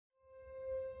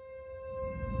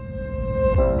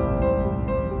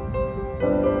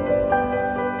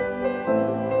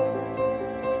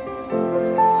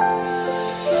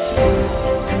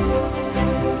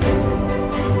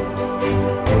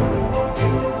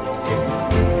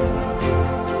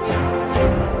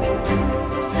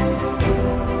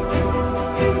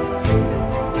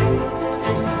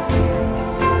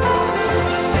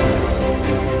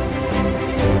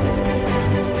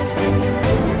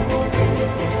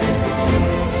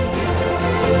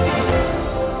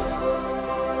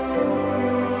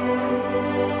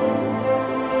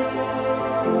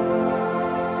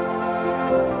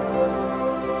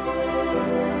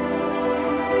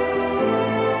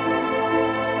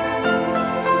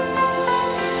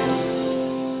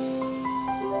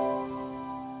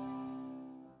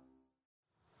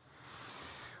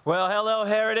Well, hello,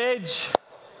 Heritage.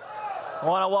 I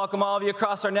want to welcome all of you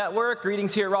across our network.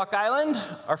 Greetings here at Rock Island,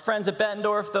 our friends at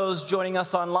Bettendorf, those joining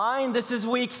us online. This is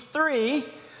week 3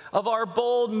 of our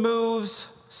Bold Moves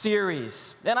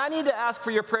series. And I need to ask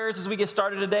for your prayers as we get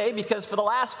started today, because for the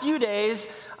last few days,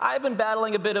 I've been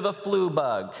battling a bit of a flu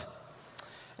bug.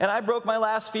 And I broke my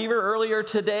last fever earlier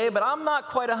today, but I'm not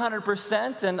quite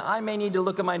 100%, and I may need to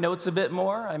look at my notes a bit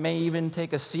more. I may even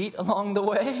take a seat along the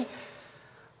way.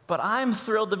 But I'm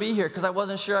thrilled to be here because I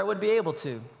wasn't sure I would be able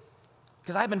to.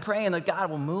 Because I've been praying that God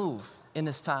will move in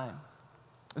this time.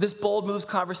 This Bold Moves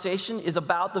conversation is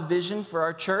about the vision for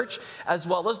our church, as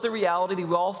well as the reality that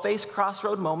we all face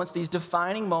crossroad moments, these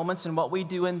defining moments, and what we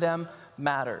do in them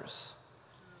matters.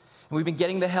 And we've been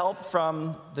getting the help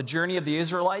from the journey of the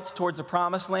Israelites towards the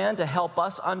Promised Land to help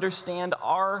us understand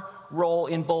our role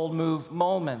in Bold Move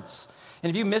moments. And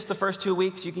if you missed the first 2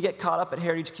 weeks, you can get caught up at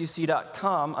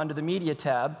heritageqc.com under the Media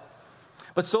tab.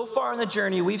 But so far in the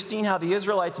journey, we've seen how the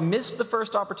Israelites missed the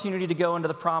first opportunity to go into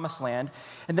the Promised Land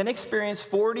and then experienced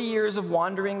 40 years of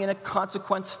wandering in a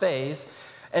consequence phase.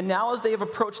 And now as they have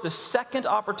approached the second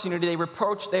opportunity, they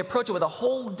approach it with a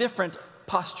whole different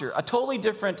posture, a totally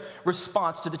different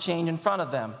response to the change in front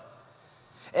of them.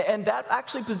 And that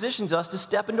actually positions us to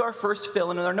step into our first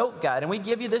fill-in with our note guide. And we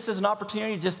give you this as an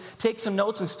opportunity to just take some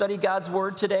notes and study God's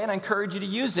Word today, and I encourage you to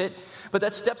use it. But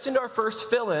that steps into our first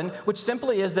fill-in, which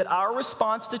simply is that our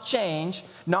response to change,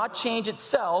 not change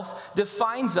itself,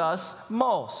 defines us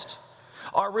most.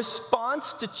 Our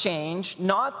response to change,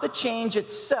 not the change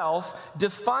itself,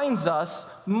 defines us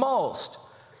most.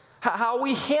 How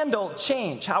we handle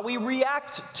change, how we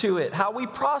react to it, how we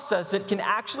process it can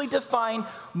actually define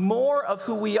more of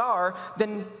who we are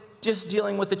than just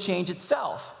dealing with the change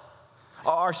itself.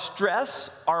 Our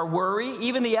stress, our worry,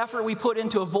 even the effort we put in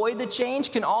to avoid the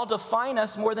change can all define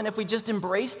us more than if we just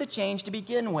embrace the change to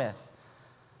begin with.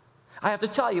 I have to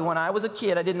tell you, when I was a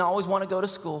kid, I didn't always want to go to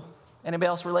school. Anybody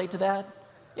else relate to that?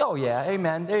 Oh yeah,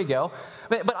 amen, there you go.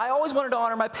 But I always wanted to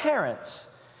honor my parents.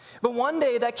 But one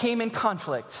day that came in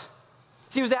conflict.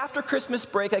 See, it was after Christmas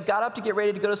break. I got up to get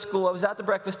ready to go to school. I was at the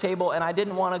breakfast table, and I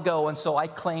didn't want to go, and so I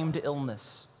claimed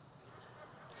illness.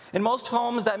 In most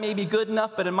homes, that may be good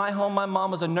enough, but in my home, my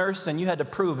mom was a nurse, and you had to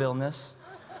prove illness.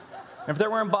 If there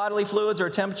weren't bodily fluids or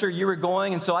temperature, you were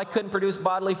going, and so I couldn't produce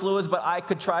bodily fluids, but I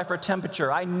could try for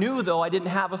temperature. I knew, though, I didn't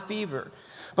have a fever.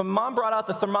 But Mom brought out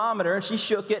the thermometer, and she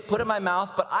shook it, put it in my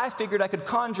mouth, but I figured I could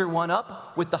conjure one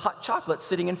up with the hot chocolate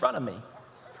sitting in front of me.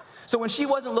 So when she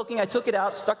wasn't looking, I took it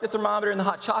out, stuck the thermometer in the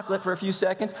hot chocolate for a few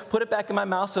seconds, put it back in my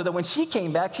mouth so that when she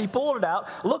came back, she pulled it out,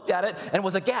 looked at it, and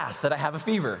was aghast that I have a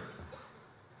fever.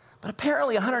 But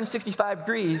apparently 165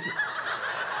 degrees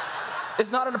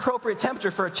is not an appropriate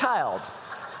temperature for a child.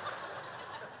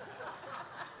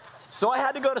 So I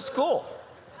had to go to school.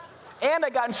 And I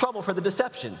got in trouble for the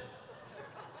deception.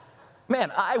 Man,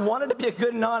 I wanted to be a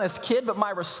good and honest kid, but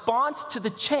my response to the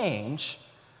change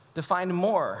defined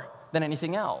more than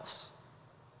anything else.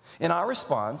 And our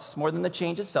response, more than the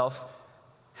change itself,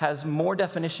 has more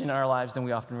definition in our lives than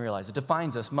we often realize. It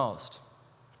defines us most.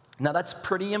 Now, that's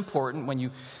pretty important when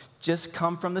you just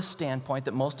come from the standpoint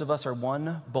that most of us are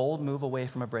one bold move away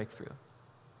from a breakthrough.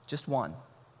 Just one.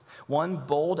 One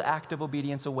bold act of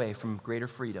obedience away from greater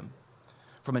freedom,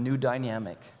 from a new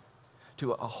dynamic,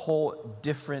 to a whole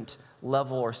different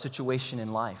level or situation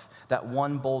in life. That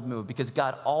one bold move, because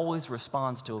God always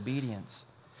responds to obedience.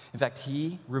 In fact,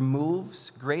 He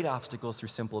removes great obstacles through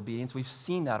simple obedience. We've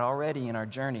seen that already in our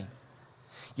journey.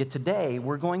 Yet today,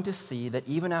 we're going to see that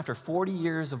even after 40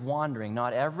 years of wandering,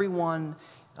 not everyone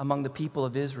among the people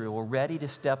of Israel were ready to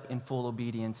step in full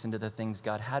obedience into the things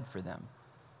God had for them.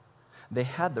 They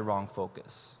had the wrong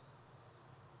focus.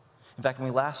 In fact, when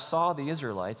we last saw the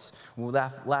Israelites, when we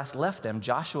last left them,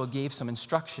 Joshua gave some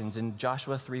instructions in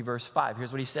Joshua 3, verse 5.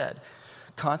 Here's what he said.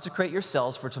 Consecrate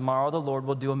yourselves, for tomorrow the Lord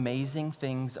will do amazing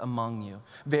things among you.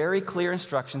 Very clear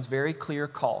instructions, very clear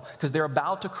call, because they're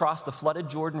about to cross the flooded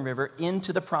Jordan River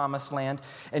into the Promised Land,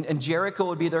 and Jericho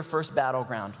would be their first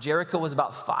battleground. Jericho was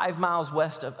about 5 miles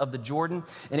west of the Jordan,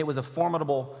 and it was a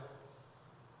formidable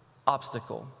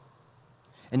obstacle.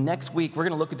 And next week, we're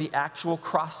going to look at the actual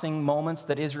crossing moments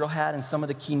that Israel had and some of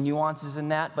the key nuances in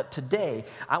that. But today,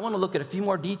 I want to look at a few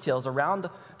more details around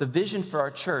the vision for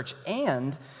our church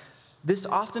and this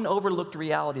often overlooked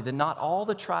reality that not all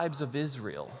the tribes of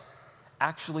Israel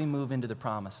actually move into the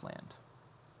Promised Land.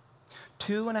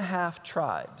 2.5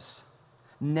 tribes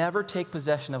never take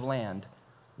possession of land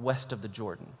west of the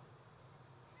Jordan.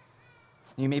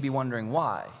 You may be wondering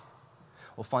why.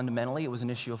 Well, fundamentally, it was an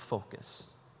issue of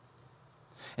focus.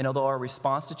 And although our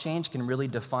response to change can really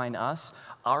define us,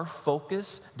 our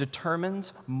focus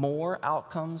determines more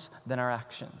outcomes than our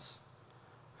actions.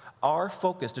 Our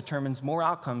focus determines more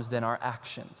outcomes than our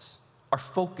actions. Our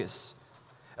focus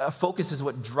is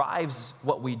what drives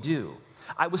what we do.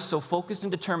 I was so focused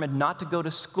and determined not to go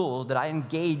to school that I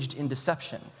engaged in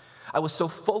deception. I was so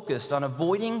focused on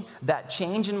avoiding that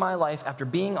change in my life after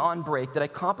being on break that I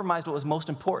compromised what was most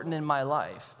important in my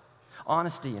life: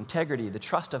 honesty, integrity, the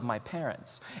trust of my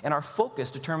parents. And our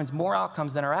focus determines more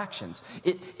outcomes than our actions.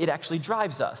 It actually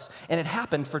drives us. And it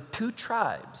happened for 2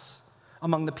 tribes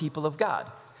among the people of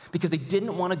God because they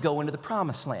didn't want to go into the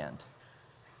promised land,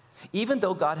 even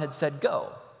though God had said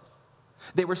go.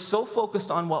 They were so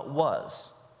focused on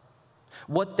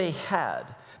what they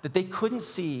had, that they couldn't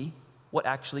see what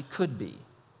actually could be.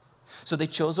 So they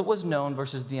chose what was known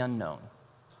versus the unknown.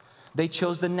 They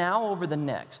chose the now over the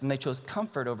next, and they chose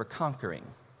comfort over conquering.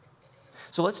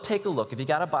 So let's take a look. If you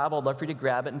got a Bible, I'd love for you to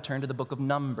grab it and turn to the book of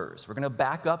Numbers. We're going to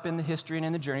back up in the history and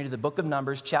in the journey to the book of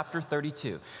Numbers, chapter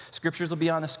 32. Scriptures will be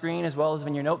on the screen as well as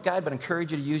in your note guide, but I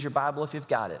encourage you to use your Bible if you've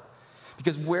got it.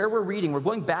 Because where we're reading, we're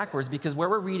going backwards because where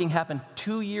we're reading happened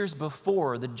 2 years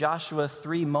before the Joshua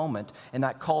 3 moment and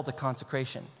that call to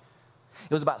consecration.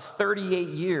 It was about 38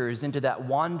 years into that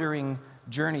wandering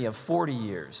journey of 40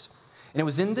 years. And it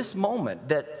was in this moment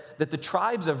that the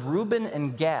tribes of Reuben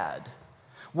and Gad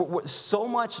were so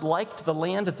much liked the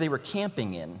land that they were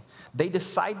camping in, they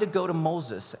decided to go to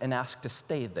Moses and ask to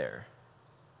stay there.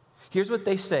 Here's what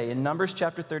they say in Numbers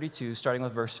chapter 32, starting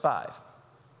with verse 5.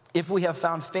 If we have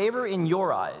found favor in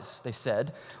your eyes, they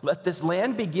said, let this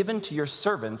land be given to your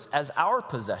servants as our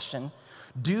possession.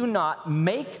 Do not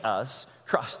make us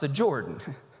cross the Jordan.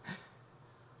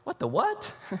 What the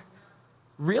what?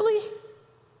 Really?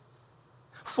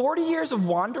 40 years of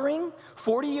wandering,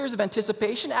 40 years of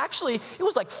anticipation. Actually, it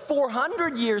was like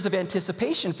 400 years of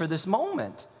anticipation for this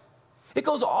moment. It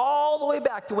goes all the way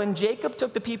back to when Jacob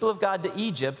took the people of God to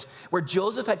Egypt, where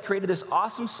Joseph had created this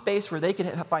awesome space where they could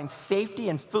find safety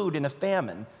and food in a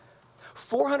famine.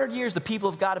 400 years, the people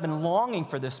of God have been longing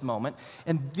for this moment,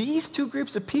 and these 2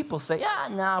 groups of people say,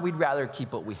 we'd rather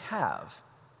keep what we have.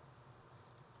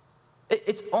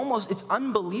 It's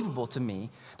unbelievable to me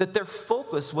that their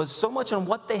focus was so much on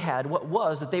what they had,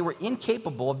 that they were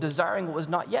incapable of desiring what was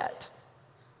not yet.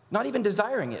 Not even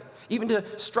desiring it, even to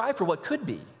strive for what could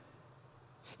be.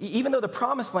 Even though the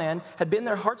promised land had been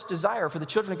their heart's desire for the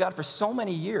children of God for so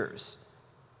many years,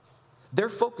 their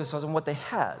focus was on what they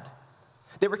had.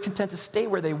 They were content to stay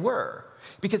where they were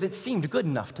because it seemed good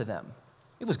enough to them.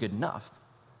 It was good enough.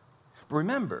 But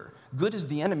remember, good is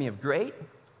the enemy of great,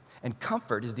 and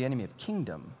comfort is the enemy of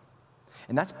kingdom.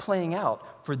 And that's playing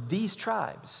out for these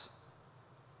tribes.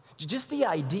 Just the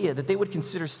idea that they would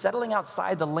consider settling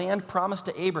outside the land promised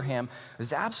to Abraham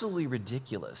was absolutely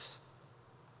ridiculous.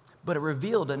 But it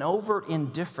revealed an overt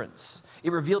indifference.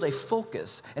 It revealed a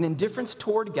focus, an indifference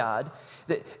toward God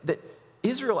that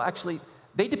Israel actually,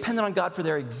 they depended on God for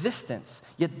their existence,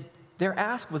 yet their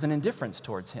ask was an indifference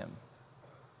towards him.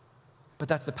 But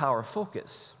that's the power of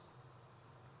focus.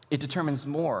 It determines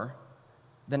more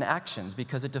than actions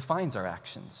because it defines our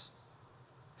actions.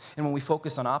 And when we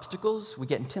focus on obstacles, we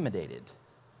get intimidated.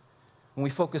 When we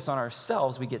focus on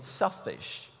ourselves, we get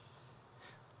selfish.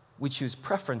 We choose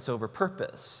preference over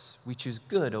purpose. We choose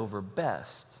good over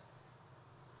best.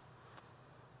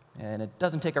 And it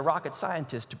doesn't take a rocket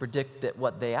scientist to predict that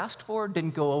what they asked for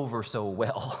didn't go over so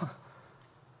well.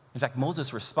 In fact,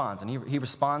 Moses responds, and he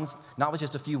responds not with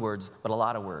just a few words, but a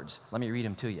lot of words. Let me read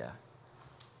them to you.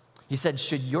 He said,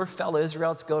 should your fellow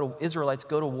Israelites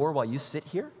go to war while you sit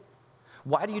here?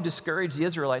 Why do you discourage the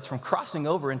Israelites from crossing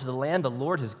over into the land the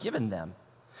Lord has given them?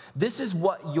 This is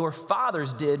what your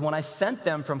fathers did when I sent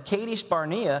them from Kadesh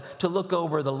Barnea to look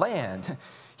over the land.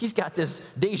 He's got this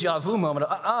deja vu moment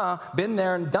of, been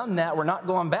there and done that, we're not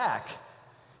going back.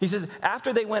 He says,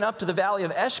 after they went up to the valley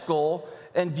of Eshcol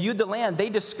and viewed the land, they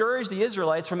discouraged the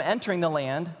Israelites from entering the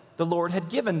land the Lord had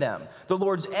given them. The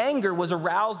Lord's anger was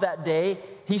aroused that day.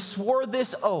 He swore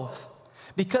this oath,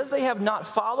 because they have not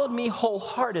followed me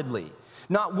wholeheartedly,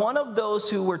 not one of those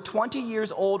who were 20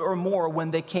 years old or more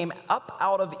when they came up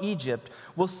out of Egypt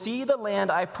will see the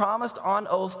land I promised on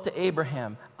oath to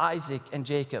Abraham, Isaac, and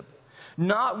Jacob.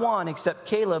 Not one except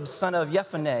Caleb, son of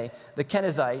Jephunneh, the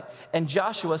Kenizzite, and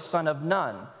Joshua, son of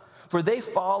Nun, for they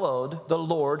followed the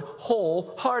Lord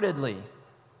wholeheartedly.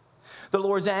 The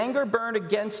Lord's anger burned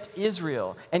against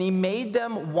Israel, and he made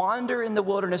them wander in the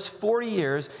wilderness 40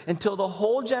 years until the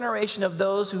whole generation of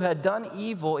those who had done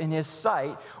evil in his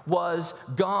sight was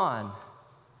gone.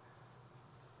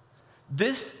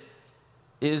 This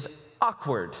is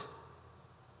awkward.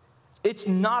 It's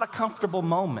not a comfortable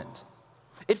moment.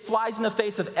 It flies in the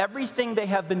face of everything they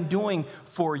have been doing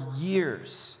for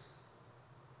years.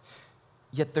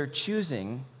 Yet they're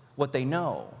choosing what they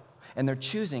know, and they're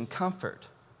choosing comfort.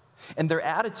 And their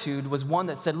attitude was one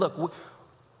that said, look,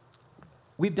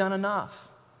 we've done enough.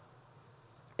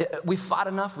 We've fought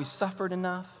enough. We've suffered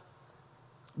enough.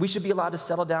 We should be allowed to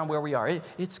settle down where we are.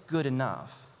 It's good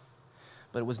enough.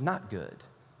 But it was not good.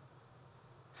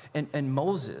 And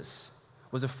Moses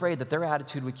was afraid that their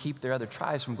attitude would keep their other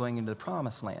tribes from going into the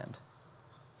promised land.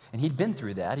 And he'd been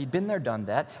through that. He'd been there, done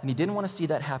that, and he didn't want to see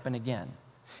that happen again.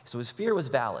 So his fear was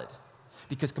valid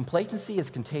because complacency is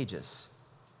contagious.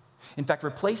 In fact,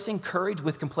 replacing courage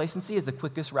with complacency is the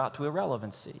quickest route to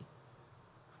irrelevancy.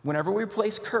 Whenever we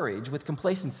replace courage with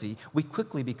complacency, we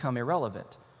quickly become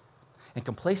irrelevant. And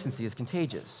complacency is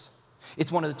contagious.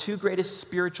 It's one of the two greatest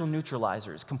spiritual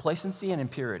neutralizers, complacency and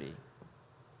impurity.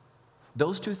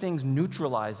 Those two things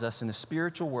neutralize us in the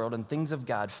spiritual world and things of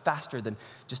God faster than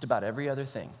just about every other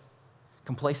thing,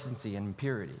 complacency and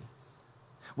impurity.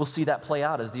 We'll see that play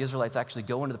out as the Israelites actually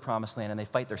go into the promised land and they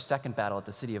fight their second battle at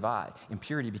the city of Ai.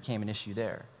 Impurity became an issue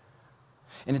there.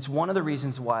 And it's one of the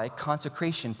reasons why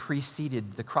consecration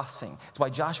preceded the crossing. It's why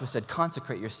Joshua said,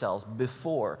 consecrate yourselves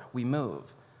before we move.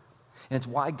 And it's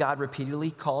why God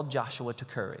repeatedly called Joshua to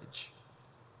courage.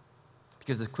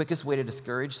 Because the quickest way to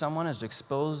discourage someone is to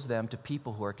expose them to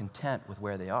people who are content with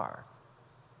where they are,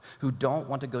 who don't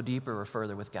want to go deeper or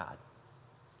further with God.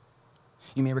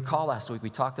 You may recall last week we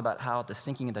talked about how at the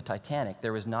sinking of the Titanic,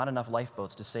 there was not enough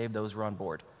lifeboats to save those who were on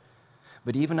board.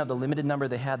 But even of the limited number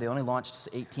they had, they only launched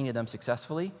 18 of them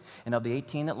successfully. And of the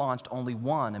 18 that launched, only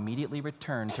one immediately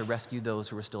returned to rescue those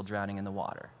who were still drowning in the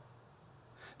water.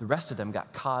 The rest of them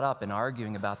got caught up in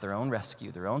arguing about their own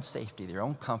rescue, their own safety, their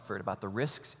own comfort, about the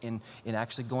risks in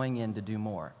actually going in to do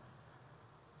more.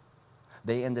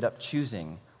 They ended up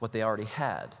choosing what they already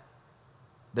had,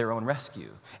 their own rescue,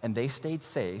 and they stayed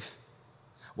safe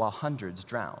while hundreds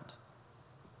drowned.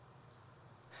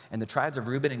 And the tribes of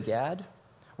Reuben and Gad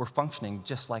were functioning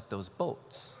just like those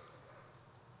boats.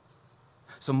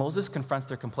 So Moses confronts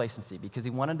their complacency because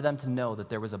he wanted them to know that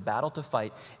there was a battle to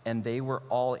fight and they were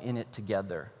all in it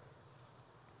together.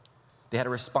 They had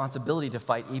a responsibility to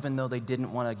fight even though they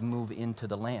didn't want to move into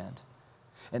the land.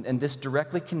 And this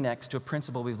directly connects to a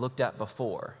principle we've looked at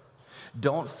before.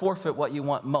 Don't forfeit what you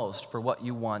want most for what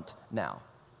you want now.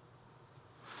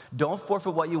 Don't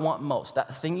forfeit what you want most.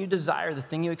 That thing you desire, the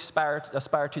thing you aspire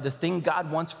to, the thing God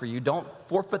wants for you. Don't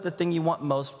forfeit the thing you want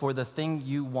most for the thing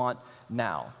you want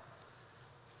now.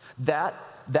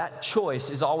 That choice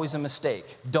is always a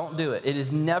mistake. Don't do it. It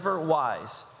is never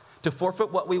wise. To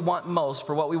forfeit what we want most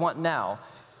for what we want now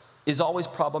is always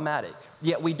problematic.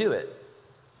 Yet we do it.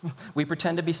 We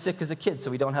pretend to be sick as a kid so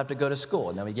we don't have to go to school,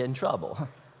 and then we get in trouble.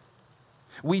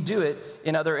 We do it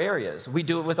in other areas. We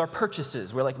do it with our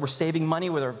purchases. We're saving money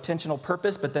with our intentional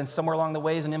purpose, but then somewhere along the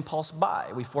way is an impulse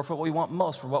buy. We forfeit what we want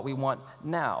most for what we want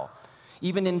now.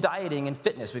 Even in dieting and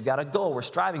fitness, we've got a goal, we're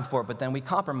striving for it, but then we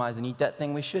compromise and eat that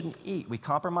thing we shouldn't eat. We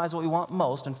compromise what we want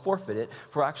most and forfeit it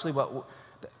for actually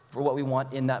what we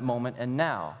want in that moment and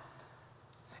now.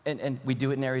 And we do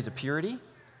it in areas of purity.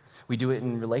 We do it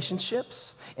in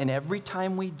relationships. And every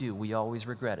time we do, we always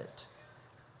regret it.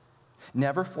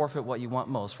 Never forfeit what you want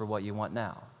most for what you want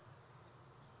now.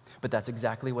 But that's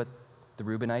exactly what the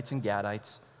Reubenites and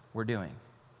Gadites were doing.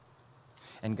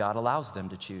 And God allows them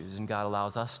to choose, and God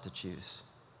allows us to choose.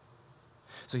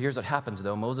 So here's what happens,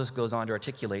 though. Moses goes on to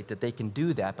articulate that they can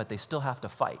do that, but they still have to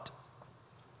fight.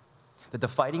 That the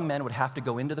fighting men would have to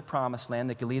go into the promised land.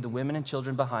 They could leave the women and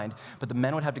children behind, but the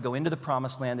men would have to go into the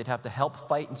promised land. They'd have to help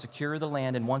fight and secure the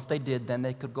land, and once they did, then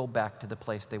they could go back to the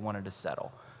place they wanted to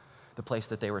settle, the place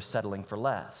that they were settling for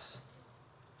less.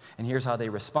 And here's how they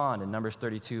respond in Numbers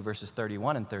 32, verses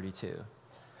 31 and 32.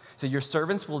 So your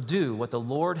servants will do what the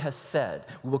Lord has said.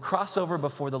 We will cross over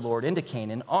before the Lord into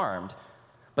Canaan armed,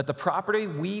 but the property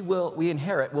we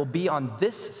inherit will be on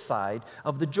this side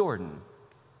of the Jordan.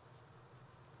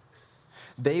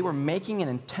 They were making an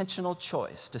intentional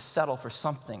choice to settle for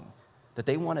something that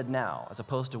they wanted now as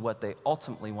opposed to what they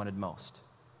ultimately wanted most.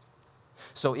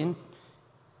 So in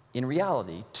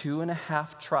reality,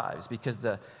 2.5 tribes, because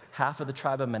the half of the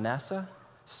tribe of Manasseh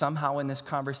somehow in this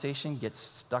conversation gets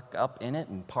stuck up in it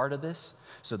and part of this.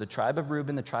 So the tribe of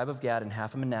Reuben, the tribe of Gad, and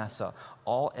half of Manasseh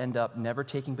all end up never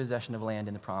taking possession of land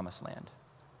in the promised land.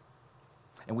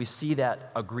 And we see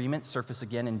that agreement surface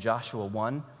again in Joshua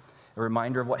 1, a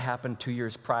reminder of what happened 2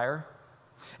 years prior.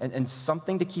 And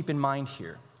something to keep in mind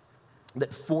here,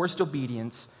 that forced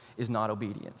obedience is not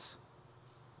obedience.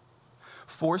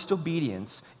 Forced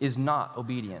obedience is not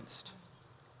obedience.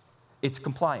 It's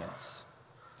compliance.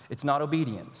 It's not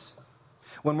obedience.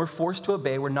 When we're forced to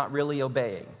obey, we're not really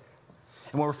obeying.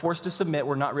 And when we're forced to submit,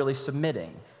 we're not really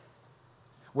submitting.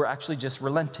 We're actually just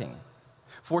relenting.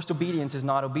 Forced obedience is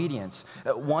not obedience.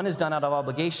 One is done out of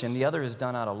obligation, the other is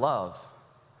done out of love.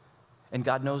 And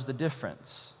God knows the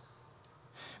difference.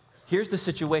 Here's the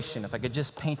situation, if I could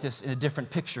just paint this in a different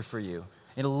picture for you,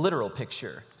 in a literal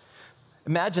picture.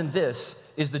 Imagine this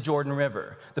is the Jordan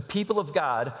River. The people of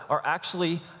God are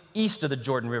actually east of the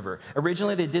Jordan River.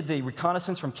 Originally, they did the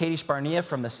reconnaissance from Kadesh Barnea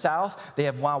from the south. They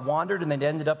have wandered, and they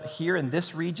ended up here in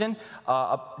this region,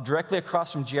 directly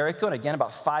across from Jericho. And again,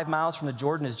 about 5 miles from the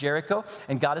Jordan is Jericho.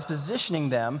 And God is positioning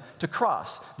them to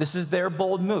cross. This is their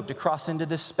bold move, to cross into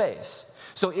this space.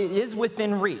 So it is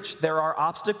within reach. There are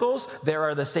obstacles. There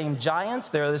are the same giants.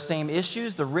 There are the same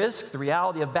issues, the risks, the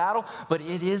reality of battle. But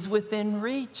it is within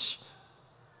reach.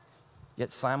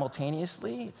 Yet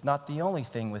simultaneously, it's not the only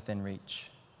thing within reach.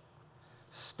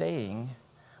 Staying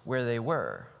where they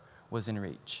were was in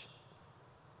reach.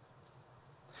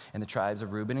 And the tribes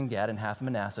of Reuben and Gad and half of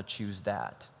Manasseh choose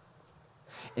that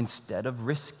instead of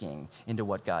risking into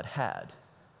what God had.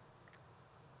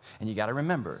 And you got to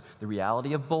remember, the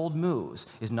reality of bold moves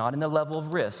is not in the level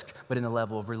of risk, but in the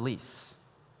level of release.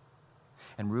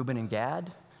 And Reuben and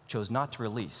Gad chose not to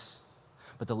release,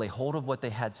 but to lay hold of what they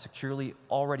had securely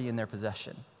already in their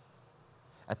possession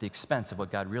at the expense of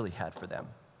what God really had for them.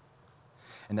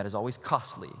 And that is always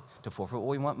costly, to forfeit what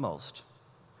we want most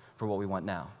for what we want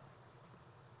now.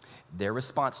 Their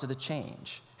response to the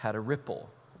change had a ripple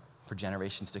for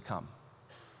generations to come.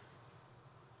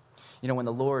 You know, when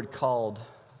the Lord called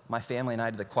my family and I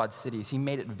to the Quad Cities, he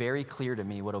made it very clear to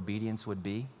me what obedience would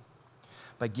be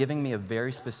by giving me a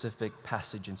very specific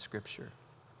passage in Scripture.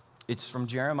 It's from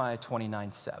Jeremiah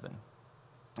 29:7.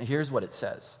 And here's what it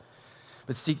says.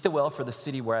 But seek the well for the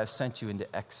city where I've sent you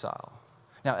into exile.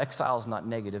 Now, exile is not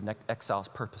negative. Exile is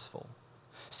purposeful.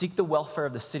 Seek the welfare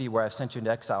of the city where I've sent you into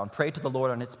exile and pray to the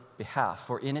Lord on its behalf,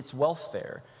 for in its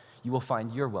welfare you will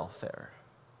find your welfare.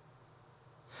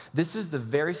 This is the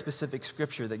very specific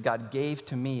scripture that God gave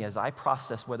to me as I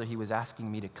processed whether he was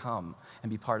asking me to come and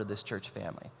be part of this church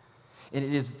family. And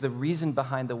it is the reason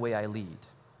behind the way I lead.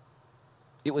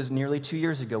 It was nearly 2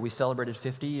 years ago, we celebrated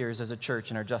 50 years as a church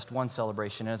in our Just One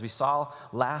celebration. And as we saw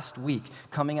last week,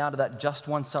 coming out of that Just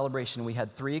One celebration, we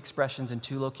had 3 expressions in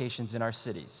 2 locations in our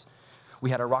cities. We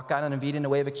had our Rock Island and Vida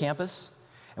Nueva campus,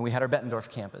 and we had our Bettendorf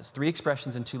campus. 3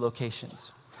 expressions in 2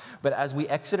 locations. But as we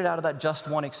exited out of that Just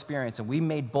One experience and we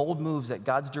made bold moves at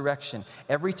God's direction,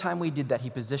 every time we did that, he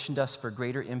positioned us for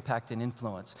greater impact and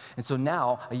influence. And so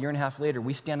now, a year and a half later,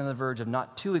 we stand on the verge of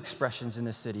not 2 expressions in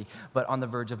this city, but on the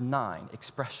verge of 9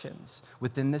 expressions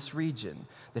within this region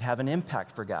that have an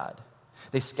impact for God.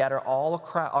 They scatter all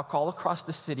across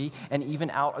the city and even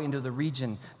out into the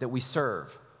region that we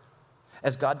serve.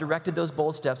 As God directed those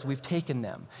bold steps, we've taken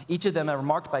them. Each of them are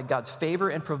marked by God's favor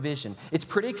and provision. It's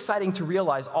pretty exciting to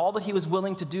realize all that he was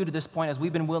willing to do to this point as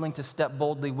we've been willing to step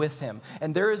boldly with him.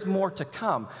 And there is more to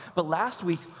come. But last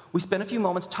week, we spent a few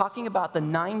moments talking about the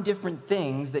 9 different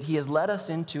things that he has led us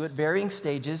into at varying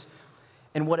stages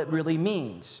and what it really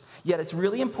means. Yet it's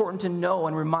really important to know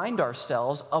and remind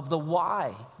ourselves of the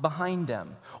why behind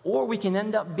them. Or we can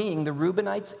end up being the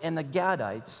Reubenites and the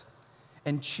Gadites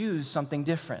and choose something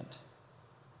different.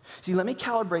 See, let me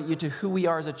calibrate you to who we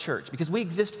are as a church, because we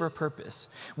exist for a purpose.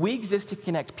 We exist to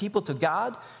connect people to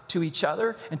God, to each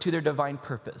other, and to their divine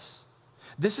purpose.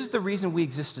 This is the reason we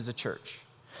exist as a church,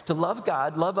 to love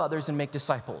God, love others, and make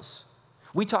disciples.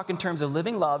 We talk in terms of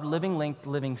living loved, living linked,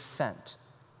 living sent.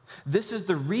 This is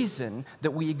the reason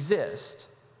that we exist.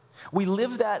 We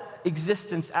live that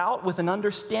existence out with an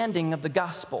understanding of the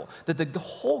gospel, that the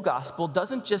whole gospel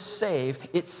doesn't just save,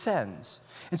 it sends.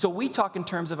 And so we talk in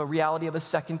terms of a reality of a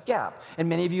second gap. And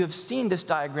many of you have seen this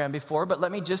diagram before, but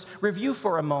let me just review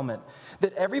for a moment.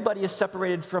 That everybody is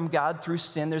separated from God through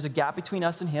sin. There's a gap between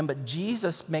us and him, but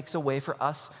Jesus makes a way for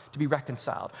us to be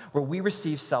reconciled, where we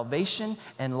receive salvation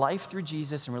and life through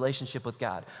Jesus in relationship with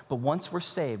God. But once we're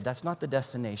saved, that's not the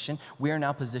destination. We are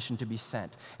now positioned to be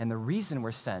sent. And the reason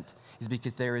we're sent is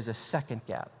because there is a second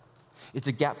gap. It's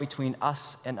a gap between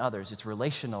us and others. It's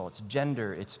relational, it's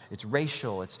gender, it's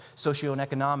racial, it's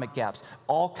socioeconomic gaps.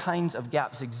 All kinds of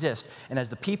gaps exist. And as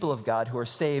the people of God who are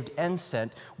saved and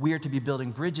sent, we are to be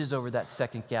building bridges over that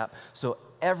second gap so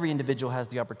every individual has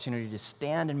the opportunity to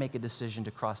stand and make a decision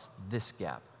to cross this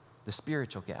gap, the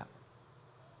spiritual gap.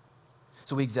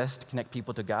 So we exist to connect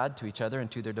people to God, to each other,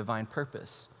 and to their divine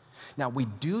purpose. Now, we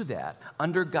do that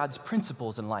under God's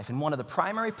principles in life, and one of the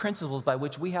primary principles by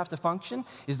which we have to function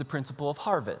is the principle of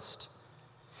harvest.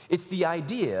 It's the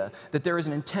idea that there is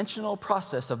an intentional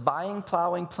process of buying,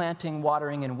 plowing, planting,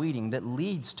 watering, and weeding that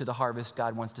leads to the harvest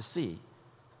God wants to see.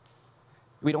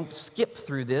 We don't skip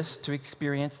through this to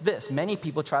experience this. Many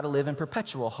people try to live in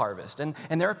perpetual harvest. And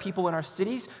there are people in our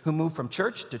cities who move from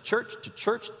church to church to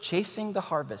church, chasing the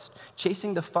harvest,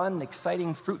 chasing the fun,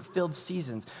 exciting, fruit-filled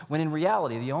seasons, when in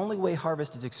reality, the only way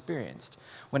harvest is experienced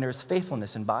when there is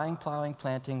faithfulness in buying, plowing,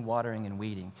 planting, watering, and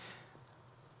weeding.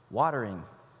 Watering,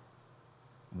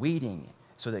 weeding,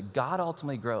 so that God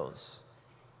ultimately grows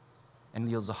and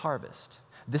yields a harvest.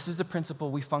 This is the principle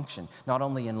we function, not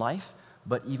only in life,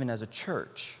 but even as a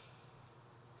church.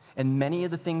 And many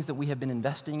of the things that we have been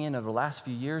investing in over the last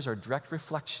few years are a direct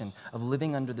reflection of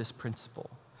living under this principle.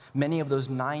 Many of those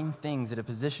 9 things that have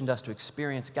positioned us to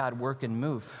experience God work and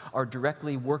move are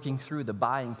directly working through the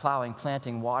buying, plowing,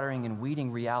 planting, watering, and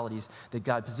weeding realities that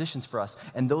God positions for us.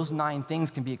 And those 9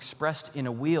 things can be expressed in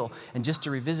a wheel. And just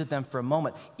to revisit them for a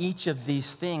moment, each of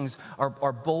these things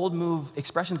are bold move,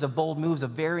 expressions of bold moves of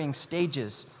varying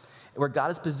stages, where God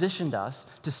has positioned us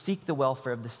to seek the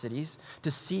welfare of the cities,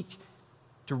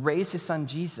 to raise his son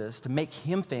Jesus, to make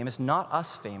him famous, not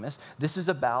us famous. This is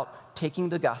about taking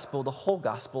the gospel, the whole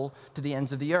gospel, to the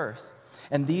ends of the earth.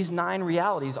 And these 9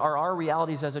 realities are our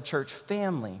realities as a church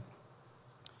family.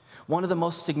 One of the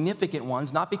most significant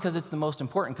ones, not because it's the most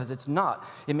important, because it's not,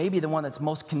 it may be the one that's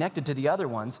most connected to the other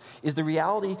ones, is the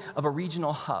reality of a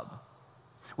regional hub,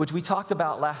 which we talked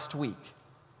about last week.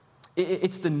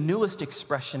 It's the newest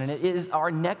expression, and it is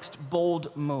our next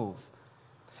bold move.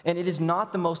 And it is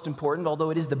not the most important, although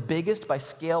it is the biggest by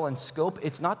scale and scope.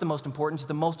 It's not the most important, it's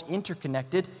the most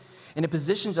interconnected, and it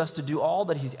positions us to do all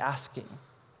that he's asking.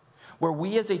 Where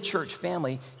we as a church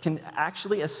family can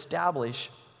actually establish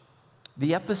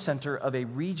the epicenter of a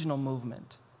regional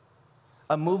movement,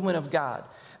 a movement of God.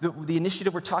 The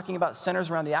initiative we're talking about centers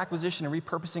around the acquisition and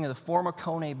repurposing of the former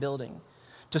Kone building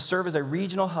to serve as a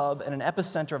regional hub and an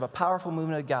epicenter of a powerful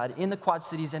movement of God in the Quad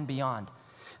Cities and beyond.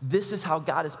 This is how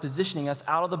God is positioning us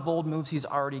out of the bold moves he's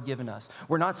already given us.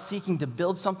 We're not seeking to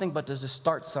build something, but to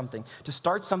start something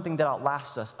that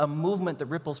outlasts us, a movement that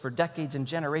ripples for decades and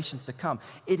generations to come.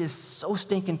 It is so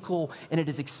stinking cool, and it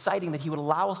is exciting that he would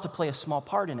allow us to play a small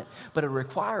part in it, but it would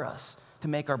require us to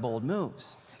make our bold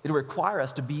moves. It would require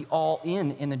us to be all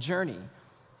in the journey.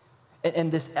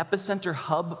 And this epicenter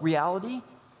hub reality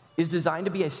is designed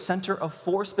to be a center of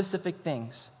 4 specific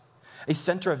things: a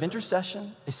center of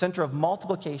intercession, a center of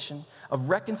multiplication, of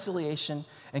reconciliation,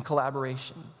 and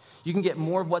collaboration. You can get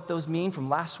more of what those mean from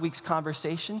last week's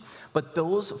conversation, but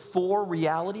those 4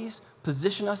 realities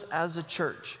position us as a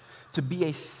church to be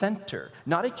a center,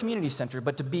 not a community center,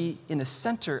 but to be in the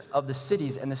center of the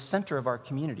cities and the center of our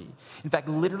community. In fact,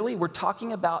 literally, we're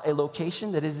talking about a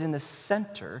location that is in the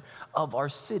center of our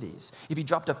cities. If you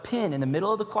dropped a pin in the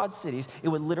middle of the Quad Cities, it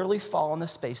would literally fall in the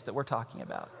space that we're talking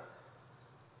about.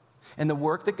 And the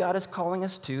work that God is calling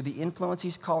us to, the influence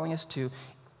he's calling us to,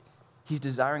 he's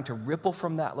desiring to ripple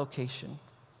from that location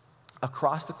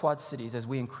across the Quad Cities as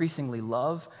we increasingly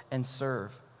love and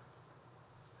serve,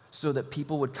 so that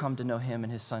people would come to know him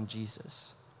and his son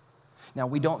Jesus. Now,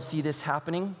 we don't see this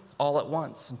happening all at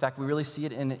once. In fact, we really see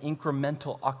it in an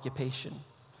incremental occupation.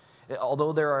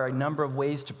 Although there are a number of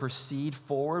ways to proceed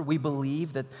forward, we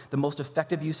believe that the most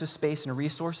effective use of space and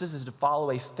resources is to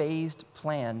follow a phased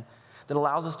plan that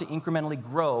allows us to incrementally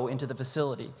grow into the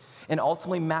facility and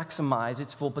ultimately maximize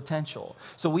its full potential.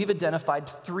 So we've identified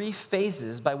 3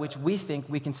 phases by which we think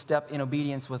we can step in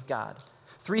obedience with God.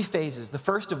 3 phases, the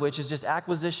first of which is just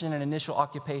acquisition and initial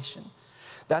occupation.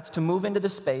 That's to move into the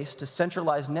space, to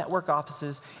centralize network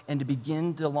offices, and to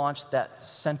begin to launch that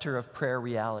center of prayer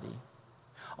reality.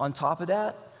 On top of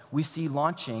that, we see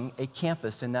launching a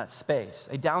campus in that space,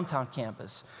 a downtown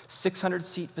campus,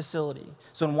 600-seat facility.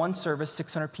 So in one service,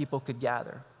 600 people could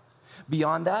gather.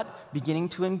 Beyond that, beginning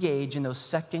to engage in those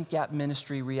second gap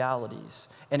ministry realities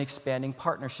and expanding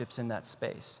partnerships in that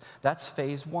space. That's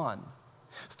phase 1.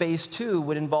 Phase 2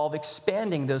 would involve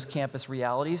expanding those campus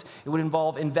realities. It would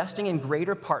involve investing in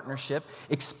greater partnership,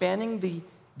 expanding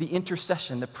the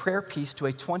intercession, the prayer piece, to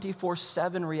a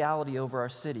 24/7 reality over our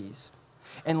cities,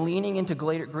 and leaning into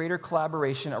greater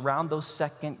collaboration around those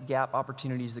second gap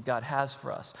opportunities that God has for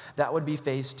us. That would be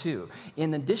phase 2.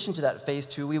 In addition to that phase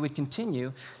 2, we would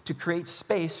continue to create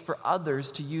space for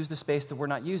others to use the space that we're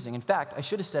not using. In fact, I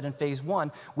should have said in phase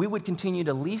 1, we would continue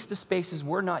to lease the spaces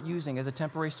we're not using as a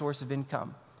temporary source of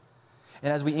income.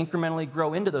 And as we incrementally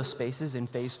grow into those spaces in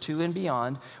phase 2 and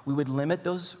beyond, we would limit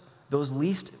those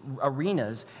leased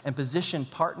arenas and position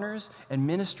partners and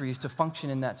ministries to function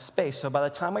in that space. So by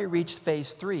the time we reach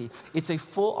phase 3, it's a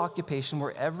full occupation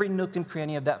where every nook and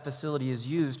cranny of that facility is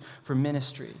used for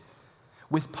ministry.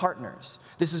 with partners.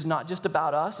 This is not just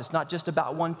about us. It's not just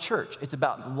about one church. It's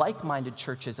about like-minded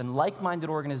churches and like-minded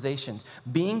organizations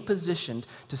being positioned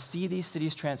to see these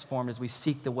cities transformed as we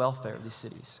seek the welfare of these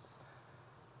cities.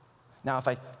 Now, if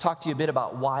I talk to you a bit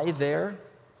about why there,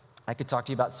 I could talk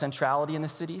to you about centrality in the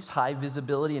cities, high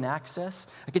visibility and access.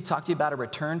 I could talk to you about a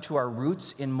return to our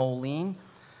roots in Moline,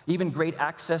 even great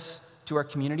access to our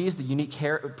communities, the unique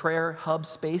prayer hub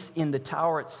space in the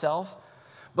tower itself.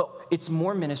 But it's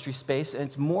more ministry space and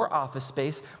it's more office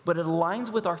space, but it aligns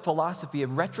with our philosophy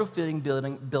of retrofitting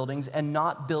buildings and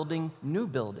not building new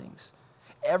buildings.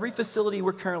 Every facility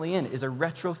we're currently in is a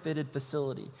retrofitted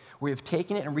facility. We have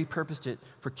taken it and repurposed it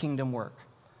for kingdom work.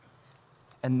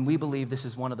 And we believe this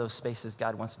is one of those spaces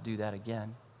God wants to do that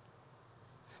again.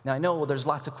 Now, I know there's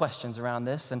lots of questions around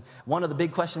this, and one of the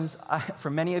big questions for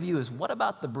many of you is, what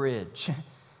about the bridge?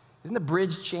 Isn't the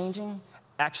bridge changing?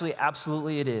 Actually,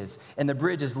 absolutely it is. And the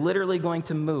bridge is literally going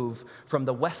to move from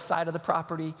the west side of the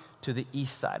property to the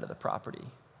east side of the property.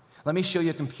 Let me show you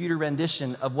a computer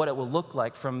rendition of what it will look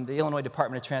like from the Illinois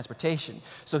Department of Transportation.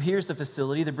 So here's the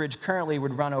facility. The bridge currently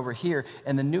would run over here,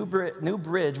 and the new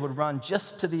bridge would run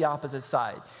just to the opposite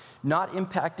side, not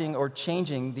impacting or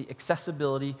changing the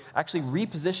accessibility, actually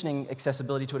repositioning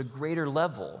accessibility to a greater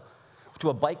level,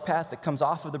 to a bike path that comes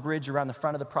off of the bridge around the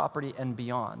front of the property and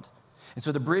beyond. And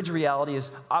so the bridge reality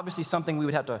is obviously something we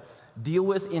would have to deal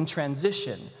with in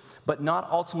transition, but not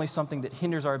ultimately something that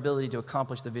hinders our ability to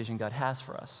accomplish the vision God has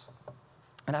for us.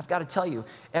 And I've got to tell you,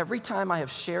 every time I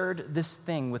have shared this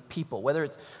thing with people, whether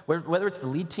it's the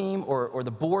lead team or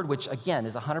the board, which again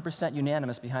is 100%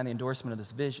 unanimous behind the endorsement of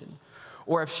this vision,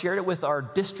 or I've shared it with our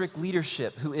district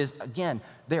leadership, who is, again,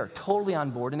 they are totally on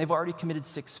board, and they've already committed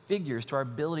 6 figures to our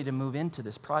ability to move into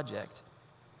this project.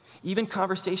 Even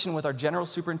conversation with our general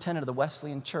superintendent of the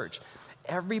Wesleyan Church,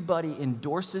 everybody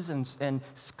endorses and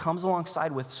comes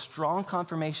alongside with strong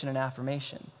confirmation and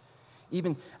affirmation.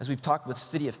 Even as we've talked with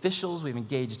city officials, we've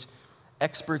engaged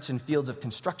experts in fields of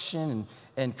construction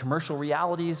and commercial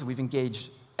realities, we've engaged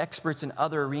experts in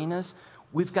other arenas,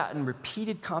 we've gotten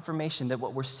repeated confirmation that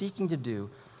what we're seeking to do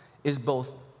is both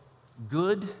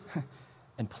good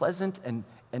and pleasant and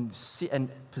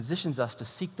positions us to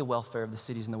seek the welfare of the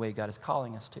cities in the way God is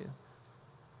calling us to.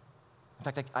 In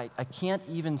fact, I can't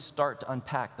even start to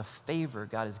unpack the favor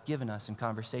God has given us in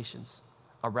conversations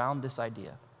around this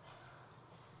idea.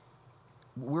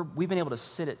 We've been able to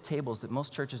sit at tables that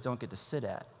most churches don't get to sit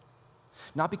at.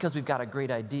 Not because we've got a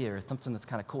great idea or something that's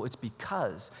kind of cool. It's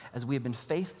because as we have been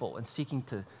faithful in seeking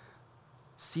to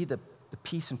see the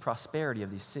peace and prosperity of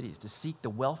these cities, to seek the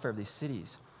welfare of these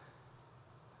cities,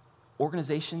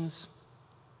 organizations,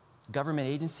 government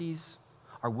agencies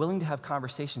are willing to have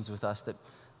conversations with us that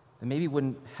maybe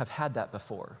wouldn't have had that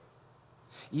before.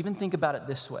 Even think about it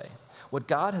this way. What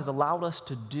God has allowed us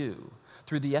to do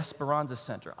through the Esperanza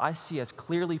Center, I see has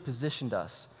clearly positioned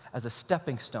us as a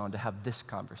stepping stone to have this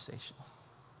conversation.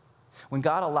 When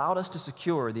God allowed us to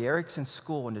secure the Erickson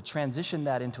School and to transition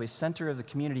that into a center of the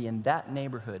community in that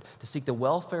neighborhood, to seek the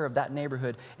welfare of that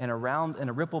neighborhood and around and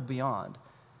a ripple beyond,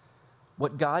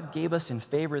 what God gave us in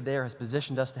favor there has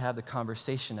positioned us to have the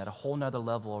conversation at a whole nother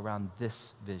level around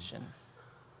this vision.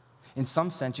 In some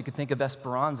sense, you could think of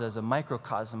Esperanza as a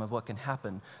microcosm of what can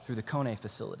happen through the Kone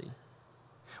facility.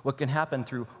 What can happen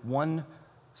through one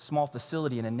small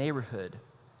facility in a neighborhood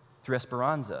through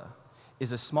Esperanza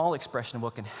is a small expression of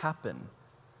what can happen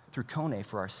through Kone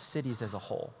for our cities as a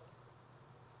whole.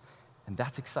 And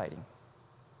that's exciting.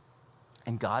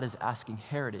 And God is asking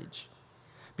Heritage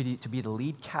to be the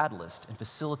lead catalyst in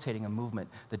facilitating a movement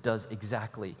that does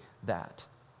exactly that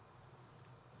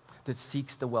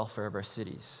seeks the welfare of our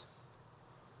cities.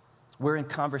 We're in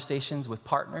conversations with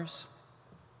partners,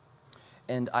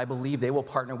 and I believe they will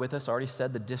partner with us. I already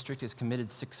said the district has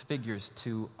committed 6 figures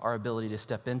to our ability to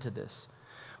step into this.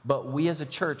 But we as a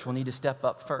church will need to step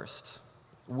up first.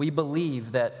 We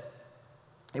believe that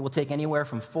it will take anywhere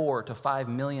from $4 to $5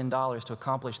 million to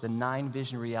accomplish the 9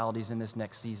 vision realities in this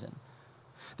next season.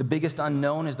 The biggest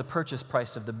unknown is the purchase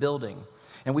price of the building.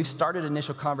 And we've started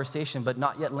initial conversation, but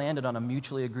not yet landed on a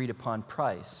mutually agreed upon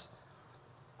price.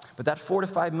 But that $4 to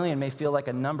 $5 million may feel like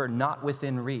a number not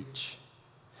within reach.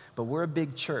 But we're a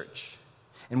big church.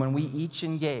 And when we each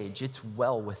engage, it's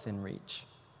well within reach.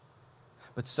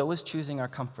 But so is choosing our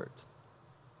comfort.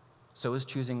 So is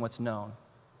choosing what's known.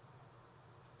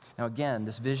 Now again,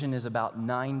 this vision is about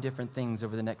 9 different things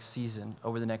over the next season,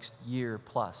 over the next year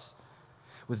plus,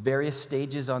 with various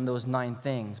stages on those 9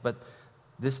 things. But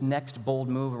this next bold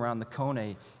move around the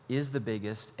Kone is the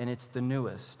biggest, and it's the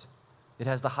newest. It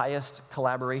has the highest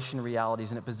collaboration realities,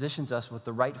 and it positions us with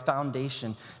the right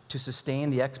foundation to sustain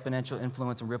the exponential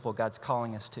influence and ripple God's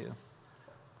calling us to.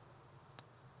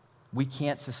 We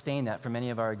can't sustain that from any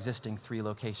of our existing 3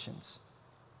 locations.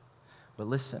 But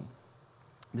listen,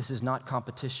 this is not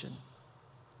competition.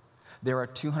 There are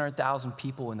 200,000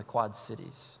 people in the Quad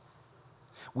Cities.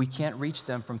 We can't reach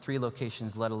them from 3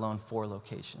 locations, let alone 4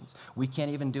 locations. We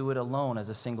can't even do it alone as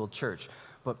a single church,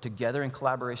 but together in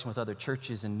collaboration with other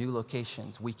churches and new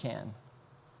locations, we can.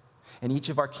 And each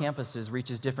of our campuses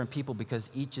reaches different people because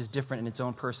each is different in its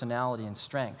own personality and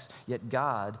strengths. Yet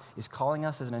God is calling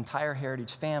us as an entire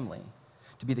Heritage family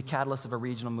to be the catalyst of a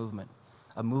regional movement,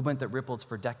 a movement that ripples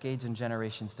for decades and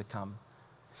generations to come.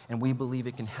 And we believe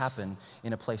it can happen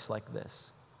in a place like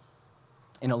this,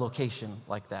 in a location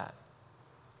like that.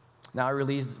 Now, I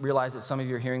realize that some of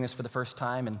you are hearing this for the first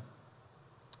time, and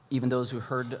even those who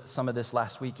heard some of this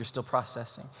last week, you're still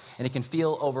processing. And it can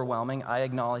feel overwhelming. I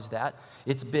acknowledge that.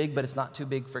 It's big, but it's not too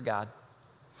big for God.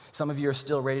 Some of you are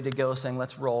still ready to go, saying,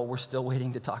 let's roll. We're still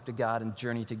waiting to talk to God and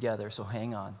journey together, so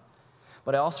hang on.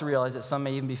 But I also realize that some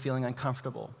may even be feeling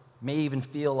uncomfortable, may even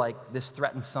feel like this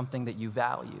threatens something that you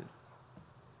value.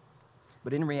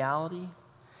 But in reality,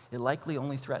 it likely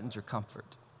only threatens your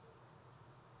comfort.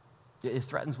 It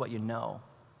threatens what you know,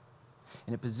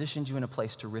 and it positions you in a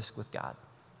place to risk with God.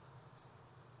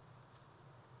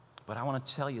 But I want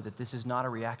to tell you that this is not a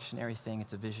reactionary thing,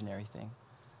 it's a visionary thing.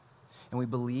 And we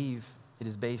believe it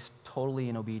is based totally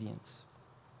in obedience.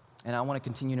 And I want to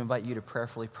continue to invite you to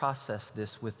prayerfully process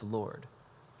this with the Lord,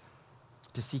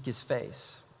 to seek His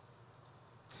face.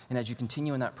 And as you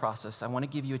continue in that process, I want to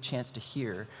give you a chance to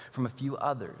hear from a few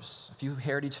others, a few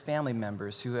Heritage family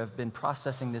members who have been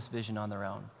processing this vision on their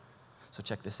own. So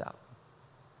check this out.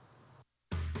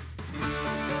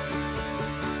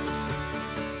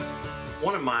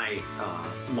 One of my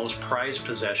most prized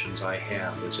possessions I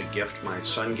have is a gift my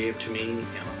son gave to me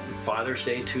on Father's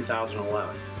Day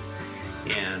 2011.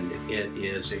 And it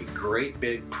is a great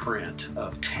big print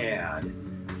of Tad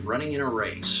running in a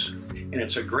race. And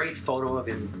it's a great photo of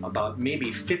him about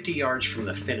maybe 50 yards from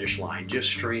the finish line, just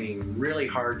straining really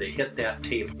hard to hit that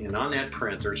tape. And on that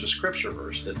print, there's a scripture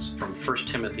verse that's from 1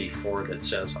 Timothy 4 that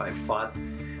says, I've fought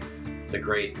the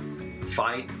great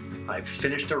fight, I've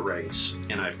finished a race,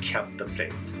 and I've kept the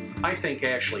faith. I think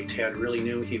actually Tad really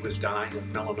knew he was dying of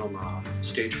melanoma,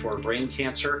 stage 4 brain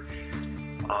cancer,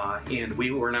 and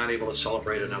we were not able to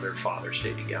celebrate another Father's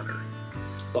Day together.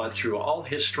 But through all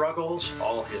his struggles,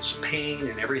 all his pain,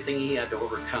 and everything he had to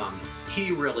overcome,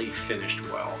 he really finished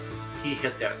well. He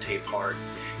hit that tape hard.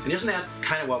 And isn't that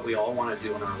kind of what we all want to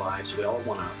do in our lives? We all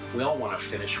want to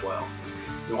finish well.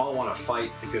 We all want to fight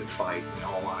the good fight. We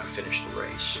all want to finish the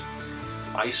race.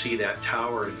 I see that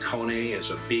tower in Kone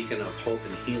as a beacon of hope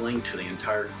and healing to the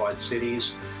entire Quad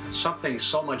Cities. Something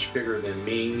so much bigger than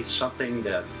me, something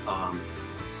that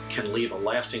can leave a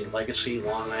lasting legacy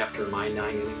long after my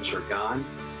 9 innings are gone.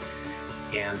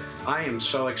 And I am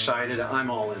so excited. I'm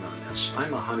all in on this.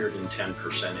 I'm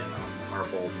 110% in on our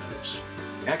bold moves.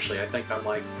 Actually, I think I'm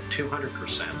like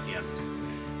 200%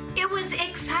 in. It was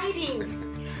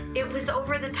exciting. It was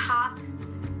over the top,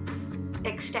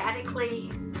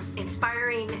 ecstatically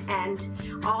inspiring,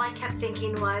 and all I kept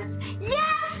thinking was,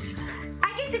 yes!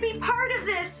 I get to be part of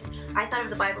this! I thought of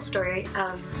the Bible story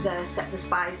of the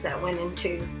spies that went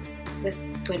into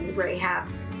when Rahab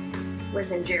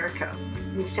was in Jericho.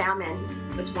 And Salmon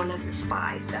was one of the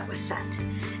spies that was sent.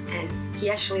 And he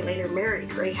actually later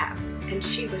married Rahab, and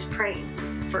she was praying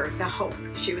for the hope.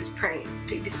 She was praying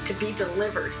to be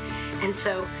delivered. And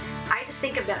so I just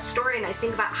think of that story, and I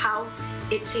think about how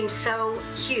it seems so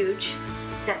huge.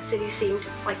 That city seemed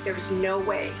like there was no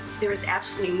way. There was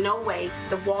absolutely no way.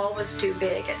 The wall was too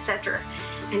big, etc.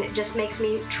 And it just makes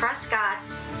me trust God.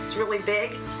 It's really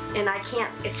big, and I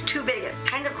can't, it's too big. It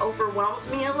kind of overwhelms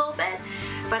me a little bit,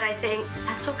 but I think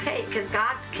that's okay, because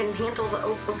God can handle the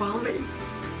overwhelming.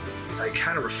 I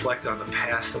kind of reflect on the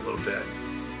past a little bit.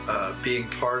 Being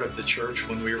part of the church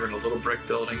when we were in a little brick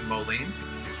building in Moline,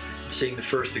 seeing the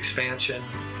first expansion,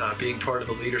 being part of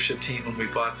the leadership team when we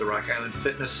bought the Rock Island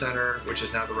Fitness Center, which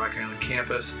is now the Rock Island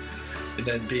campus, and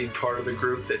then being part of the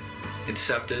group that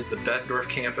incepted the Bettendorf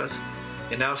campus.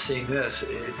 And now seeing this,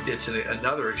 it's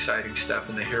another exciting step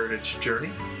in the Heritage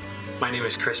journey. My name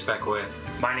is Chris Beckwith.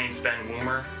 My name's Ben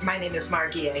Woomer. My name is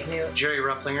Margie Agnew. Jerry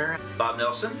Rupplinger. Bob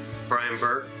Nelson. Brian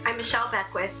Burke. I'm Michelle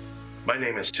Beckwith. My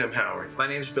name is Tim Howard. My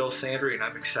name is Bill Sandry, and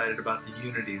I'm excited about the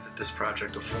unity that this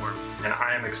project will form. And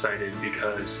I am excited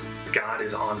because God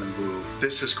is on the move.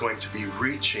 This is going to be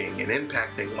reaching and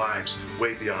impacting lives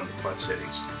way beyond the Quad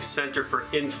Cities. Center for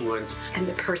Influence. And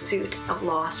the pursuit of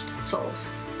lost souls.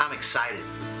 I'm excited.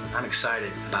 I'm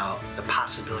excited about the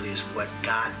possibilities of what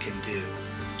God can do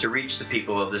to reach the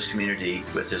people of this community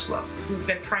with his love. We've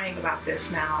been praying about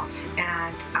this now,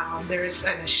 and there is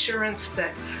an assurance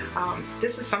that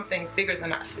this is something bigger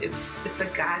than us. It's a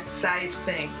God-sized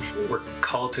thing. We're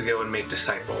called to go and make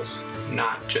disciples,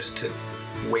 not just to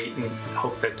wait and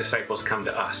hope that disciples come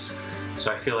to us.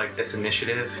 So I feel like this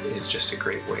initiative is just a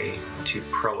great way to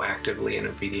proactively and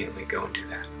obediently go and do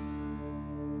that.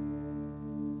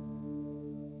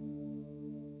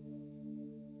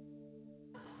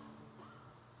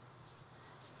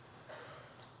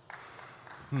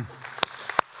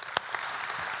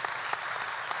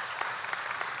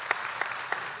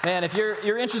 Man, if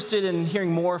you're interested in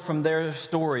hearing more from their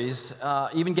stories,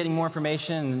 even getting more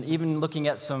information, and even looking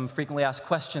at some frequently asked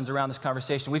questions around this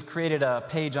conversation, we've created a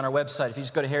page on our website. If you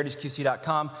just go to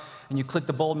heritageqc.com and you click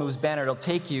the Bold Moves banner, it'll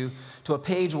take you to a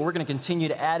page where we're going to continue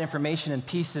to add information and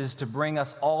pieces to bring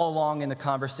us all along in the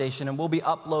conversation, and we'll be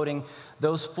uploading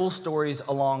those full stories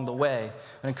along the way.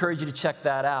 I encourage you to check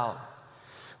that out.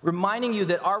 Reminding you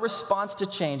that our response to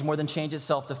change, more than change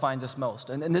itself, defines us most.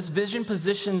 And this vision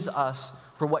positions us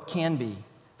for what can be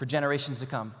for generations to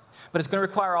come. But it's going to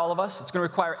require all of us. It's going to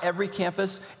require every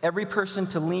campus, every person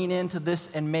to lean into this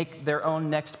and make their own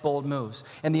next bold moves.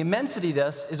 And the immensity of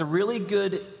this is a really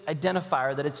good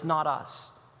identifier that it's not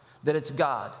us, that it's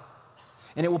God.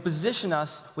 And it will position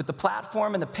us with the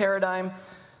platform and the paradigm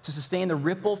to sustain the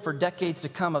ripple for decades to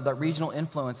come of that regional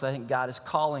influence that I think God is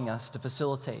calling us to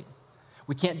facilitate.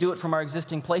 We can't do it from our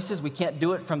existing places. We can't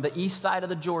do it from the east side of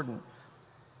the Jordan.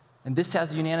 And this has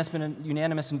the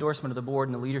unanimous endorsement of the board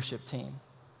and the leadership team.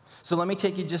 So let me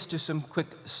take you just to some quick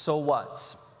so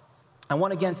whats. I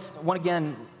want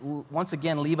once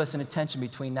again leave us in a tension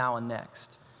between now and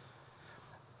next.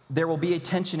 There will be a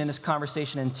tension in this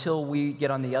conversation until we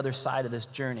get on the other side of this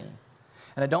journey.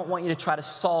 And I don't want you to try to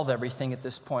solve everything at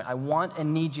this point. I want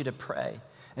and need you to pray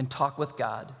and talk with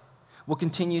God. We'll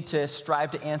continue to strive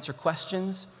to answer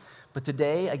questions. But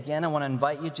today, again, I want to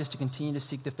invite you just to continue to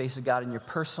seek the face of God in your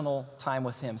personal time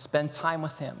with Him. Spend time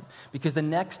with Him. Because the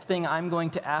next thing I'm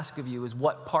going to ask of you is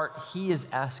what part He is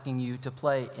asking you to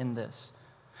play in this.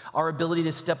 Our ability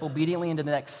to step obediently into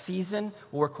the next season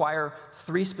will require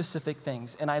 3 specific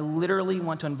things. And I literally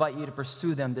want to invite you to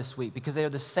pursue them this week because they are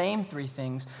the same 3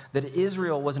 things that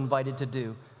Israel was invited to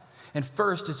do. And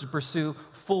first is to pursue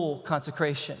full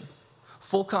consecration.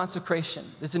 Full consecration.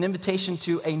 It's an invitation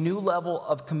to a new level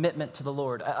of commitment to the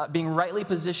Lord, being rightly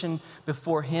positioned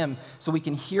before Him so we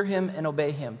can hear Him and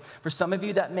obey Him. For some of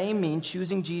you, that may mean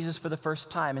choosing Jesus for the first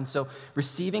time. And so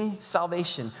receiving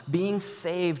salvation, being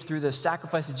saved through the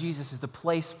sacrifice of Jesus is the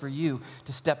place for you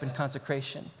to step in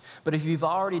consecration. But if you've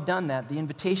already done that, the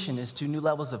invitation is to new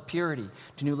levels of purity,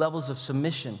 to new levels of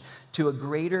submission, to a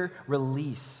greater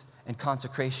release and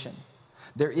consecration.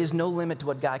 There is no limit to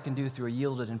what God can do through a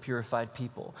yielded and purified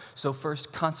people. So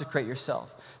first, consecrate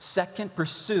yourself. Second,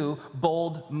 pursue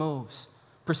bold moves.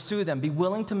 Pursue them. Be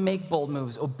willing to make bold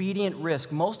moves. Obedient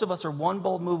risk. Most of us are one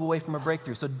bold move away from a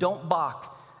breakthrough, so don't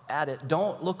balk at it.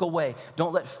 Don't look away.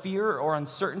 Don't let fear or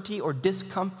uncertainty or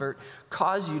discomfort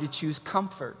cause you to choose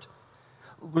comfort.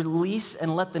 Release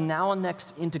and let the now and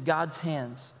next into God's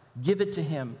hands. Give it to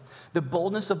Him. The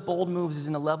boldness of bold moves is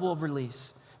in the level of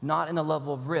release, not in the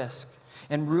level of risk.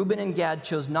 And Reuben and Gad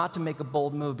chose not to make a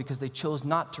bold move because they chose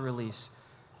not to release.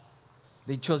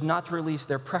 They chose not to release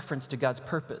their preference to God's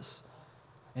purpose.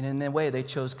 And in their way, they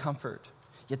chose comfort.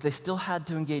 Yet they still had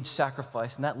to engage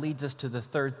sacrifice. And that leads us to the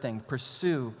third thing,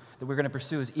 that we're going to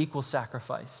pursue is equal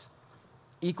sacrifice.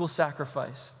 Equal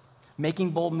sacrifice.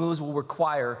 Making bold moves will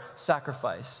require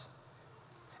sacrifice.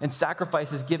 And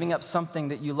sacrifice is giving up something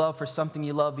that you love for something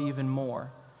you love even more.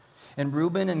 And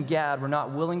Reuben and Gad were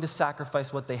not willing to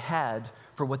sacrifice what they had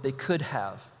for what they could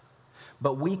have.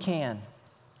 But we can.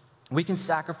 We can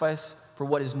sacrifice for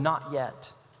what is not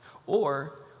yet,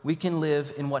 or we can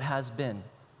live in what has been.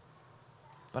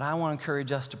 But I want to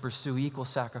encourage us to pursue equal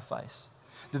sacrifice.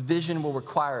 The vision will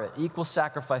require it. Equal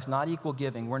sacrifice, not equal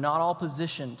giving. We're not all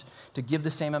positioned to give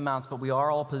the same amounts, but we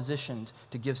are all positioned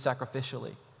to give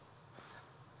sacrificially.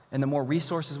 And the more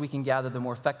resources we can gather, the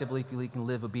more effectively we can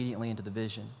live obediently into the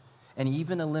vision. And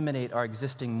even eliminate our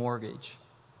existing mortgage.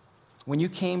 When you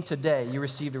came today, you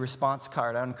received a response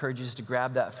card. I would encourage you just to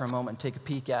grab that for a moment and take a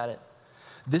peek at it.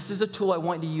 This is a tool I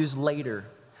want you to use later.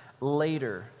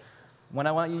 Later. When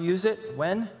I want you to use it?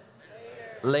 When?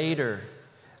 Later.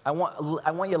 I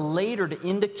want you later to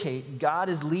indicate God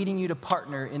is leading you to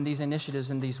partner in these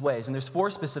initiatives in these ways. And there's 4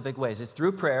 specific ways. It's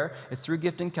through prayer, it's through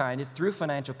gift in kind, it's through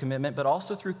financial commitment, but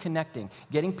also through connecting,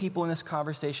 getting people in this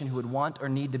conversation who would want or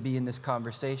need to be in this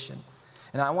conversation.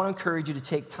 And I want to encourage you to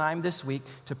take time this week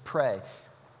to pray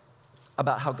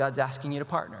about how God's asking you to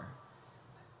partner.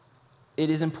 it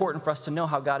is important for us to know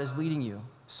how God is leading you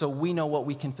so we know what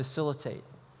we can facilitate.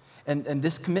 And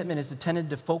this commitment is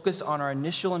intended to focus on our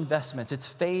initial investments. It's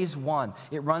phase 1.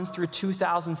 It runs through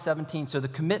 2017, so the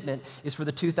commitment is for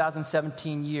the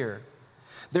 2017 year.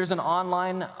 There's an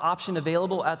online option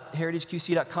available at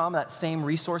heritageqc.com, that same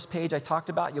resource page I talked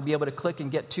about. You'll be able to click and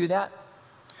get to that.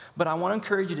 But I want to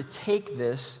encourage you to take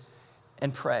this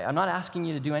and pray. I'm not asking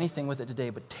you to do anything with it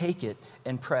today, but take it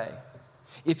and pray.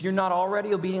 If you're not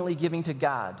already obediently giving to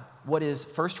God what is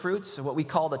first fruits, what we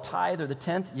call the tithe or the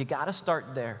tenth, you got to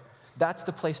start there. That's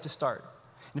the place to start.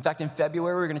 In fact, in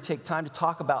February, we're going to take time to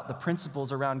talk about the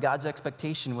principles around God's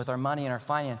expectation with our money and our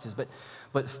finances.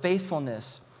 But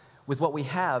faithfulness with what we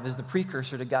have is the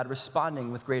precursor to God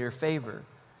responding with greater favor.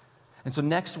 And so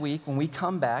next week, when we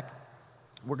come back,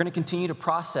 we're going to continue to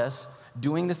process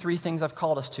doing the 3 things I've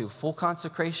called us to: full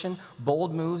consecration,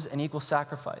 bold moves, and equal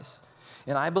sacrifice.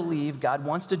 And I believe God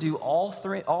wants to do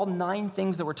all 9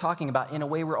 things that we're talking about in a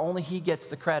way where only He gets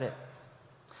the credit.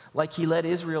 Like He led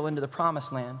Israel into the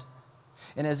promised land.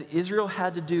 And as Israel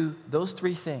had to do those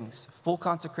 3 things, full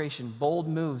consecration, bold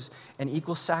moves, and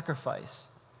equal sacrifice,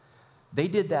 they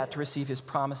did that to receive His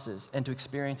promises and to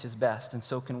experience His best, and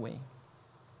so can we.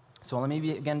 So let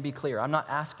me again be clear. I'm not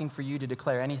asking for you to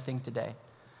declare anything today.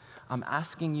 I'm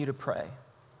asking you to pray.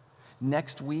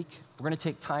 Next week, we're going to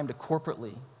take time to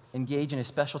corporately engage in a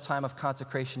special time of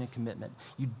consecration and commitment.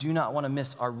 You do not want to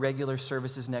miss our regular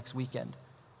services next weekend.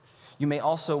 You may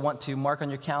also want to mark on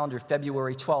your calendar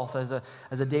February 12th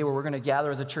as a day where we're going to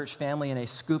gather as a church family in a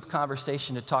scoop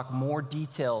conversation to talk more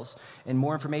details and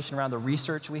more information around the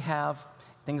research we have,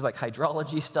 things like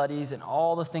hydrology studies and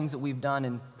all the things that we've done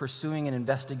in pursuing and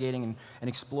investigating and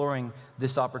exploring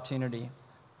this opportunity.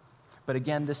 But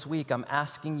again, this week, I'm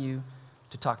asking you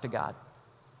to talk to God,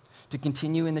 to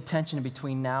continue in the tension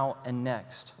between now and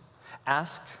next.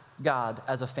 Ask God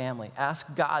as a family. Ask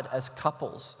God as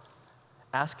couples.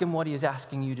 Ask Him what He is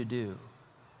asking you to do.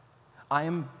 I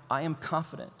am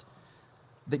confident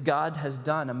that God has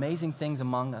done amazing things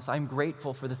among us. I'm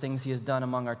grateful for the things He has done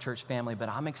among our church family, but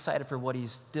I'm excited for what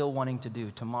He's still wanting to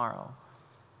do tomorrow.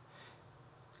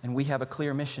 And we have a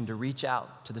clear mission to reach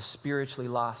out to the spiritually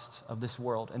lost of this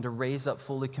world and to raise up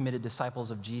fully committed disciples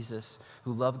of Jesus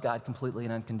who love God completely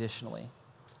and unconditionally.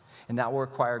 And that will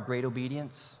require great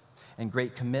obedience and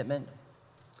great commitment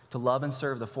to love and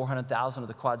serve the 400,000 of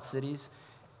the Quad Cities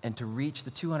and to reach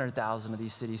the 200,000 of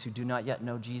these cities who do not yet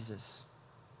know Jesus.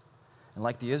 And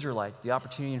like the Israelites, the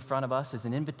opportunity in front of us is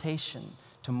an invitation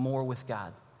to more with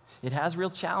God. It has real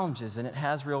challenges and it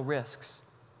has real risks.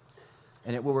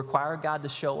 And it will require God to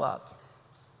show up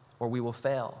or we will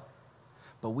fail.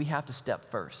 But we have to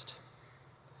step first.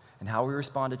 And how we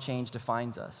respond to change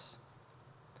defines us.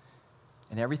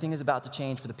 And everything is about to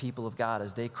change for the people of God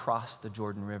as they cross the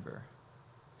Jordan River.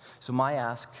 So my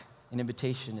ask and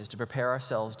invitation is to prepare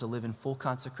ourselves to live in full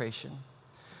consecration,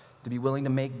 to be willing to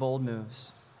make bold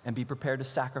moves, and be prepared to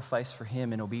sacrifice for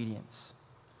Him in obedience.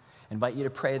 I invite you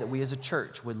to pray that we as a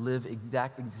church would live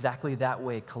exactly that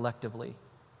way collectively.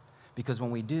 Because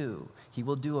when we do, He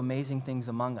will do amazing things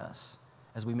among us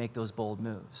as we make those bold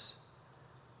moves.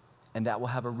 And that will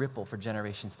have a ripple for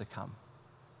generations to come.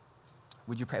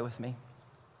 Would you pray with me?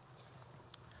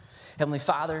 Heavenly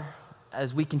Father,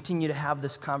 as we continue to have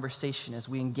this conversation, as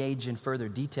we engage in further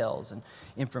details and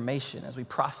information, as we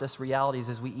process realities,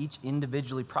 as we each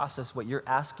individually process what You're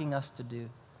asking us to do,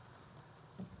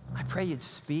 I pray You'd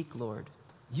speak, Lord.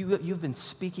 You've been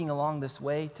speaking along this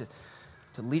way to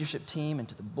the leadership team and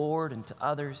to the board and to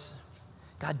others.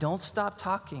 God, don't stop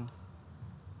talking.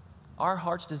 Our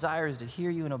heart's desire is to hear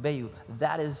You and obey You.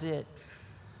 That is it.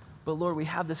 But Lord, we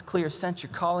have this clear sense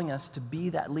You're calling us to be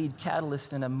that lead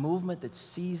catalyst in a movement that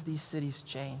sees these cities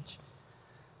change.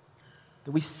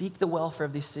 That we seek the welfare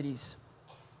of these cities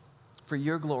for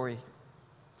Your glory.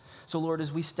 So Lord,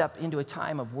 as we step into a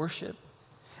time of worship,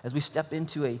 as we step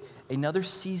into another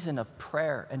season of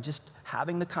prayer and just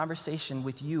having the conversation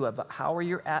with You about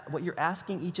what You're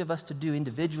asking each of us to do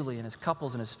individually and as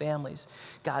couples and as families,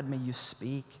 God, may You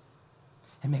speak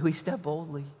and may we step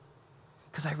boldly.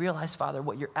 Because I realize, Father,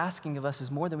 what You're asking of us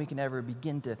is more than we can ever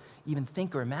begin to even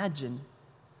think or imagine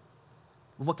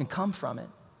what can come from it.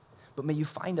 But may You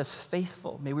find us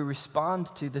faithful. May we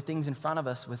respond to the things in front of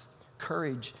us with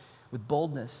courage, with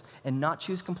boldness, and not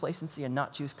choose complacency and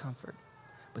not choose comfort,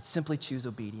 but simply choose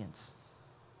obedience.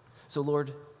 So,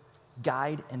 Lord,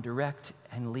 guide and direct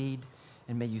and lead,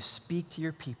 and may You speak to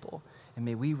Your people, and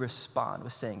may we respond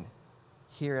with saying,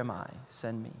 "Here am I,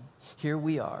 send me. Here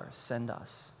we are, send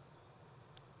us."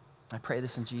 I pray